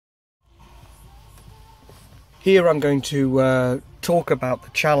Here I'm going to talk about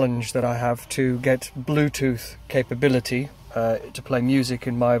the challenge that I have to get Bluetooth capability to play music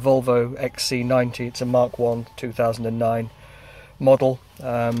in my Volvo XC90. It's a Mark I 2009 model.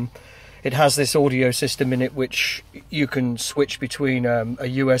 It has this audio system in it which you can switch between a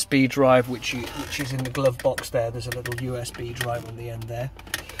USB drive which is in the glove box there. There's a little USB drive on the end there.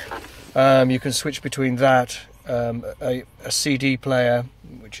 You can switch between that, a CD player,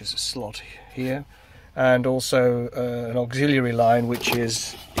 which is a slot here, and also an auxiliary line which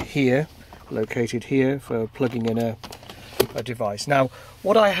is here, located here, for plugging in a device. Now,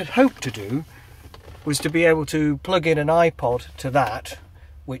 what I had hoped to do was to be able to plug in an iPod to that,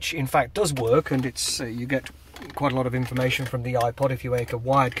 which in fact does work, and it's you get quite a lot of information from the iPod if you make a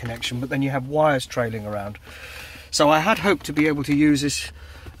wired connection, but then you have wires trailing around. So I had hoped to be able to use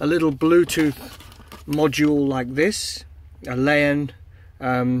a little Bluetooth module like this, a LAN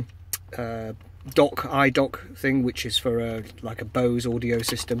iDock thing, which is for like a Bose audio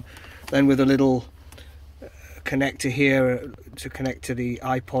system, then with a little connector here to connect to the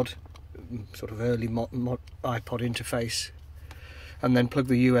iPod, sort of early iPod interface, and then plug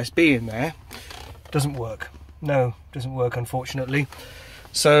the USB in there. Doesn't work. No, doesn't work, unfortunately.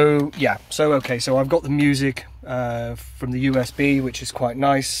 So yeah, so I've got the music from the USB, which is quite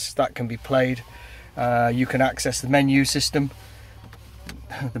nice. That can be played. You can access the menu system.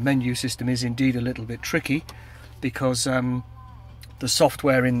 The menu system is indeed a little bit tricky because the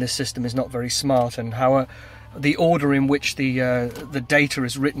software in this system is not very smart, and how the order in which the data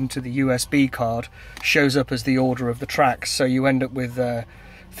is written to the USB card shows up as the order of the tracks. So you end up with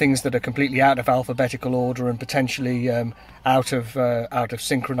things that are completely out of alphabetical order and potentially out of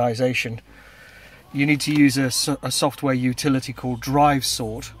synchronization. You need to use a software utility called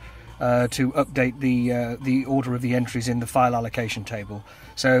DriveSort to update the order of the entries in the file allocation table.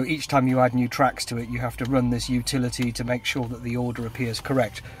 So each time you add new tracks to it, you have to run this utility to make sure that the order appears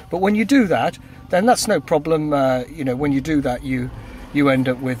correct. But when you do that, then that's no problem. You know, when you do that, you end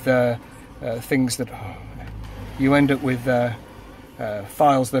up with things that you end up with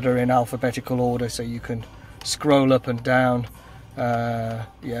files that are in alphabetical order, so you can scroll up and down,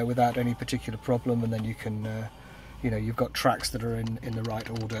 yeah, without any particular problem, and then you can. You know, you've got tracks that are in the right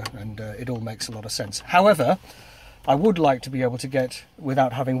order, and it all makes a lot of sense. However, I would like to be able to get,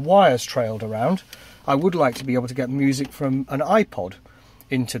 without having wires trailed around, I would like to be able to get music from an iPod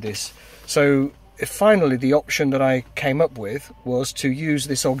into this. So finally the option that I came up with was to use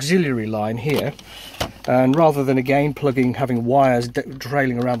this auxiliary line here, and rather than again having wires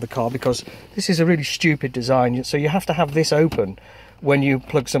trailing around the car, because this is a really stupid design, so you have to have this open. When you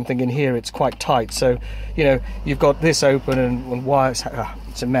plug something in here, it's quite tight, so you know you've got this open and wires.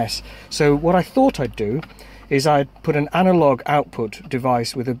 It's a mess. So what I thought I'd do is I'd put an analog output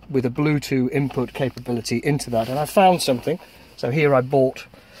device with a Bluetooth input capability into that, and I found something. So here I bought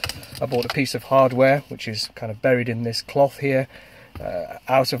a piece of hardware which is kind of buried in this cloth here.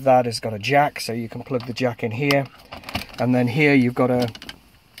 Out of that has got a jack, so you can plug the jack in here, and then here you've got a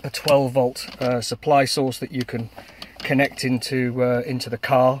 12-volt supply source that you can connect into the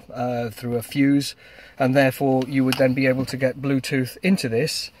car through a fuse, and therefore you would then be able to get Bluetooth into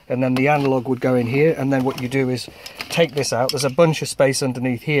this, and then the analog would go in here, and then what you do is take this out. There's a bunch of space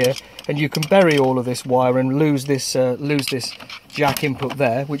underneath here, and you can bury all of this wire and lose this jack input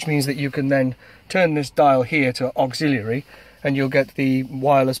there, which means that you can then turn this dial here to auxiliary, and you'll get the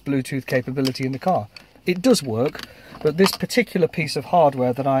wireless Bluetooth capability in the car. It does work, but this particular piece of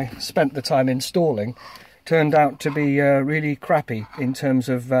hardware that I spent the time installing turned out to be really crappy in terms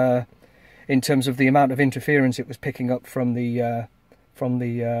of the amount of interference it was picking up from the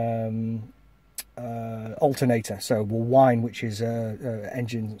alternator, so whine, which is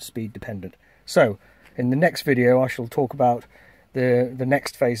engine speed dependent. So in the next video I shall talk about the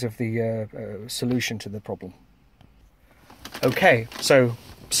next phase of the solution to the problem. Okay, so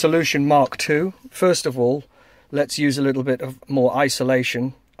solution Mark II. First of all, let's use a little bit of more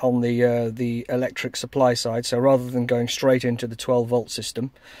isolation on the electric supply side. So rather than going straight into the 12-volt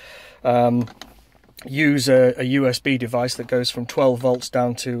system, use a USB device that goes from 12 volts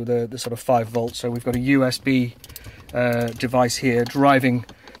down to the sort of 5 volts. So we've got a USB device here driving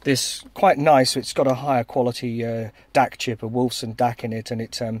this quite nice. It's got a higher quality DAC chip, a Wolfson DAC in it, and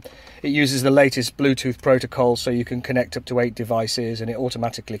it uses the latest Bluetooth protocol, so you can connect up to 8 devices and it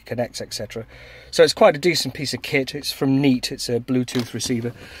automatically connects, etc. So it's quite a decent piece of kit. It's from Neat. It's a Bluetooth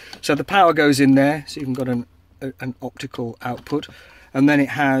receiver. So the power goes in there, so you've got an optical output, and then it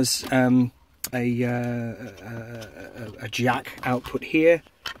has a jack output here,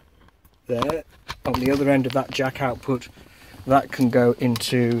 there. On the other end of that jack output, that can go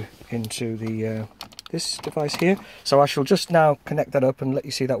into the this device here. So I shall just now connect that up and let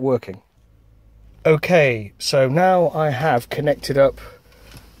you see that working. Okay, so now I have connected up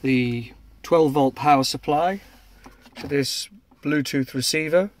the 12 volt power supply to this Bluetooth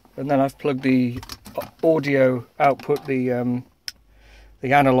receiver, and then I've plugged the audio output, the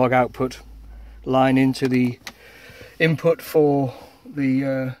analog output line into the input for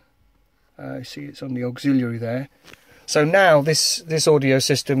the I see it's on the auxiliary there. So now this audio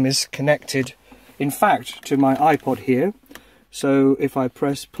system is connected, in fact, to my iPod here. So if I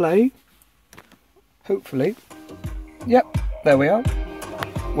press play, hopefully, yep, there we are.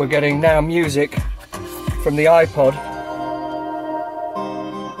 We're getting now music from the iPod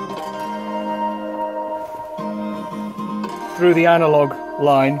through the analog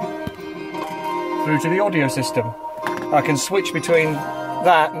line through to the audio system. I can switch between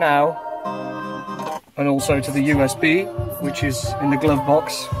that now and also to the USB, which is in the glove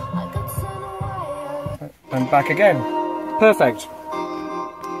box, and back again. Perfect.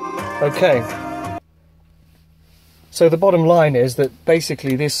 Okay. So the bottom line is that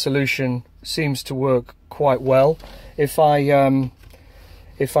basically this solution seems to work quite well. If I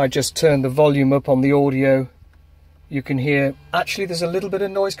just turn the volume up on the audio, you can hear, actually there's a little bit of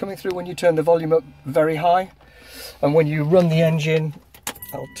noise coming through when you turn the volume up very high. And when you run the engine,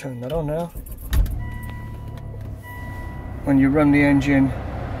 I'll turn that on now. When you run the engine,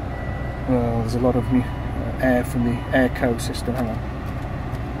 well, there's a lot of air from the air co system. Hang on.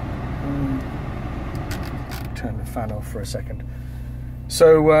 Turn the fan off for a second.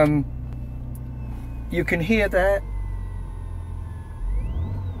 So you can hear there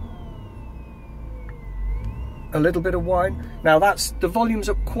a little bit of whine. Now the volume's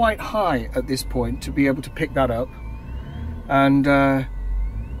up quite high at this point to be able to pick that up, and the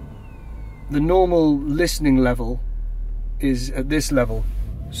normal listening level is at this level.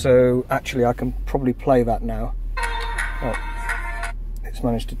 So actually I can probably play that now. Oh, it's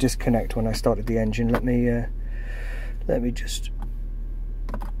managed to disconnect when I started the engine. Let me just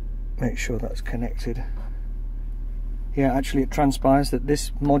make sure that's connected. Yeah, actually it transpires that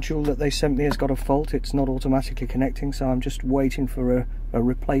this module that they sent me has got a fault. It's not automatically connecting, so I'm just waiting for a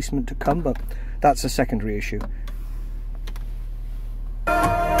replacement to come, but that's a secondary issue.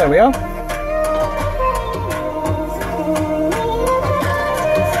 There we are.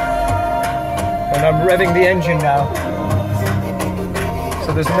 And I'm revving the engine now,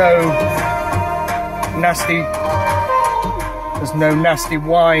 so there's no nasty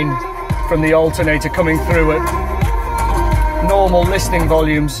whine from the alternator coming through at normal listening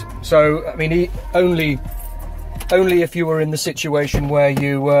volumes. So I mean, only if you were in the situation where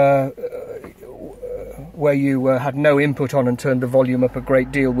you had no input on and turned the volume up a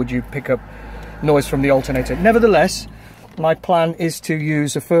great deal would you pick up noise from the alternator. Nevertheless, my plan is to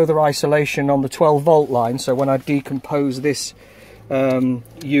use a further isolation on the 12 volt line, so when I decompose this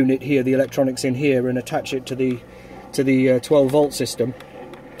unit here, the electronics in here, and attach it to the 12 volt system,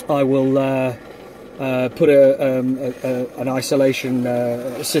 I will put an isolation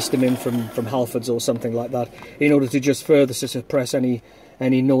system in from Halfords or something like that, in order to just further suppress any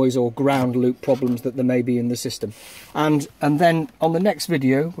noise or ground loop problems that there may be in the system. And then on the next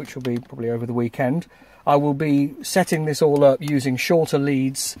video, which will be probably over the weekend, I will be setting this all up using shorter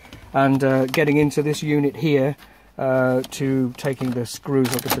leads and getting into this unit here, to taking the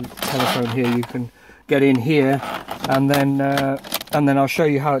screws of the telephone here. You can get in here, and then I'll show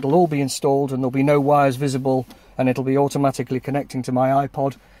you how it'll all be installed, and there'll be no wires visible, and it'll be automatically connecting to my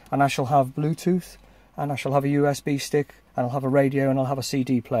iPod, and I shall have Bluetooth, and I shall have a USB stick, and I'll have a radio, and I'll have a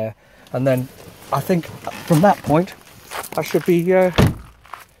CD player. And then I think from that point I should be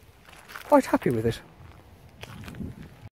quite happy with it.